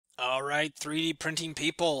All right, 3D printing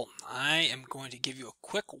people, I am going to give you a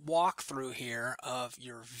quick walkthrough here of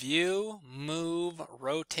your view, move,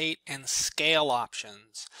 rotate, and scale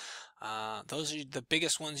options. Those are the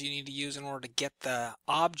biggest ones you need to use in order to get the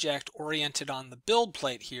object oriented on the build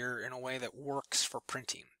plate here in a way that works for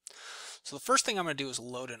printing. So the first thing I'm going to do is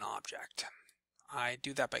load an object. I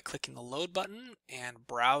do that by clicking the load button and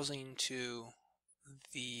browsing to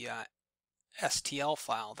the STL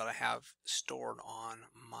file that I have stored on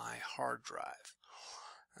my hard drive.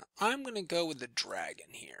 Now, I'm going to go with the dragon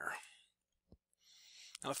here.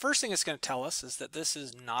 Now the first thing it's going to tell us is that this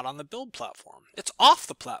is not on the build platform. It's off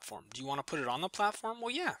the platform. Do you want to put it on the platform?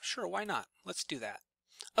 Well, yeah, sure, why not? Let's do that.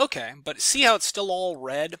 Okay, but see how it's still all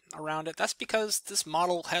red around it? That's because this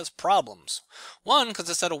model has problems. One, because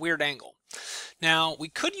it's at a weird angle. Now, we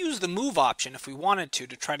could use the move option if we wanted to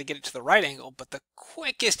try to get it to the right angle, but the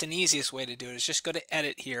quickest and easiest way to do it is just go to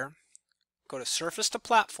Edit here, go to Surface to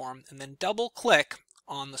Platform, and then double click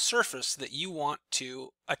on the surface that you want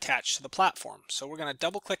to attach to the platform. So we're going to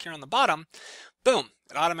double click here on the bottom. Boom,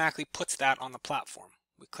 it automatically puts that on the platform.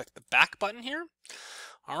 We click the back button here.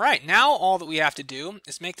 All right, now all that we have to do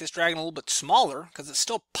is make this dragon a little bit smaller because it's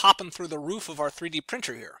still popping through the roof of our 3D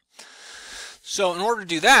printer here. So in order to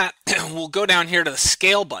do that, we'll go down here to the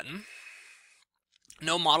scale button.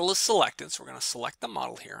 No model is selected, so we're going to select the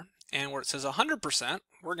model here. And where it says 100%,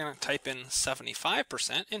 we're going to type in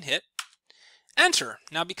 75% and hit enter.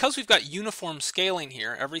 Now because we've got uniform scaling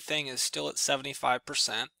here, everything is still at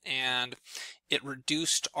 75%, and it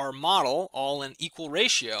reduced our model all in equal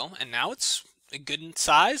ratio, and now it's a good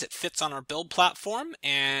size. It fits on our build platform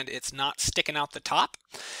and it's not sticking out the top.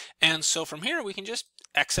 And so from here we can just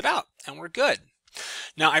exit out and we're good.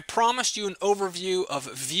 Now I promised you an overview of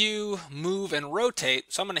view, move, and rotate,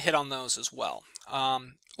 so I'm going to hit on those as well.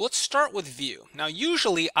 Let's start with view. Now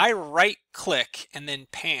usually I right click and then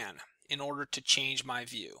pan in order to change my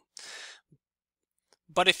view.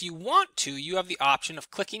 But if you want to, you have the option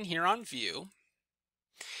of clicking here on view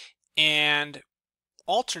and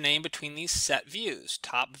alternating between these set views: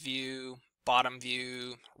 top view, bottom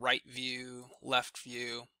view, right view, left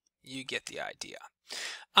view. You get the idea.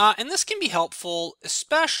 And this can be helpful,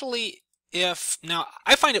 especially if, now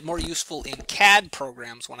I find it more useful in CAD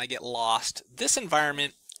programs when I get lost. This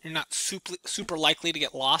environment you're not super likely to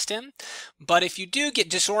get lost in, but if you do get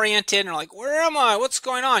disoriented and are like, where am I? What's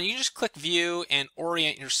going on? You just click view and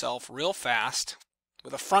orient yourself real fast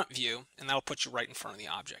with a front view, and that'll put you right in front of the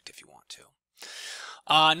object if you want to.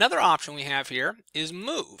 Another option we have here is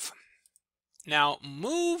move. Now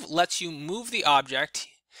move lets you move the object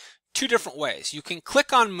two different ways. You can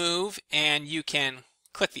click on move and you can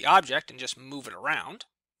click the object and just move it around.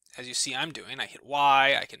 As you see I'm doing, I hit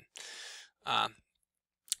Y, I can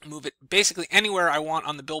move it basically anywhere I want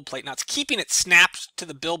on the build plate. Now it's keeping it snapped to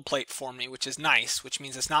the build plate for me, which is nice, which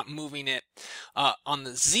means it's not moving it on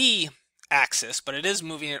the Z axis, but it is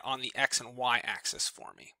moving it on the X and Y axis for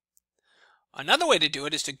me. Another way to do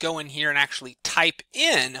it is to go in here and actually type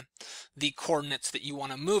in the coordinates that you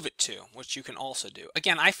want to move it to, which you can also do.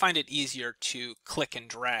 Again, I find it easier to click and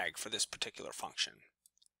drag for this particular function.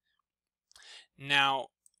 Now,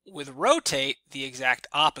 with rotate, the exact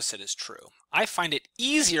opposite is true. I find it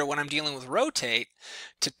easier when I'm dealing with rotate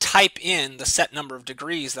to type in the set number of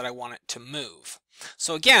degrees that I want it to move.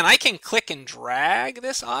 So again, I can click and drag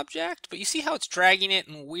this object, but you see how it's dragging it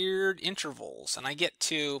in weird intervals, and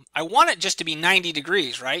I want it just to be 90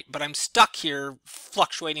 degrees, right? But I'm stuck here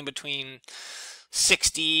fluctuating between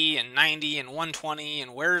 60 and 90 and 120,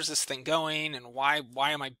 and where is this thing going, and why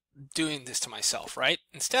am I doing this to myself, right?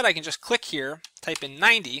 Instead, I can just click here, type in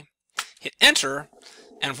 90, hit enter,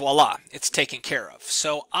 and voila, it's taken care of.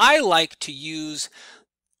 So I like to use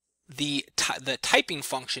the typing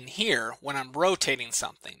function here when I'm rotating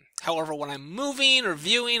something. However, when I'm moving or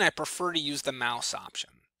viewing, I prefer to use the mouse option.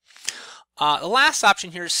 The last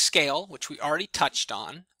option here is scale, which we already touched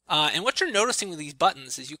on. And what you're noticing with these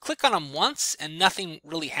buttons is you click on them once and nothing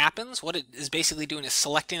really happens. What it is basically doing is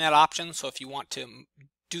selecting that option, so if you want to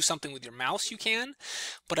do something with your mouse you can,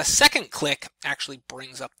 but a second click actually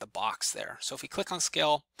brings up the box there. So if we click on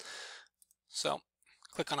scale, so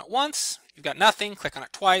click on it once, you've got nothing, click on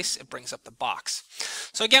it twice, it brings up the box.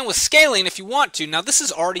 So again, with scaling, if you want to, now this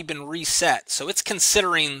has already been reset, so it's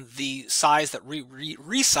considering the size that we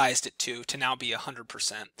resized it to now be 100%.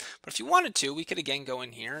 But if you wanted to, we could again go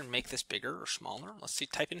in here and make this bigger or smaller. Let's see,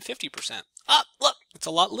 type in 50%. Ah, look, it's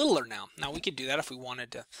a lot littler now. Now we could do that if we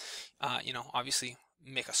wanted to, obviously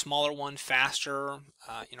make a smaller one faster,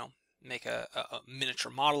 make a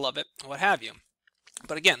miniature model of it, what have you.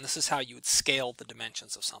 But again, this is how you would scale the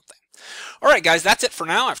dimensions of something. All right, guys, that's it for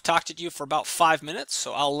now. I've talked to you for about 5 minutes,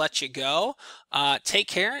 so I'll let you go. Take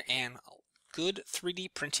care and good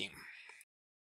 3D printing.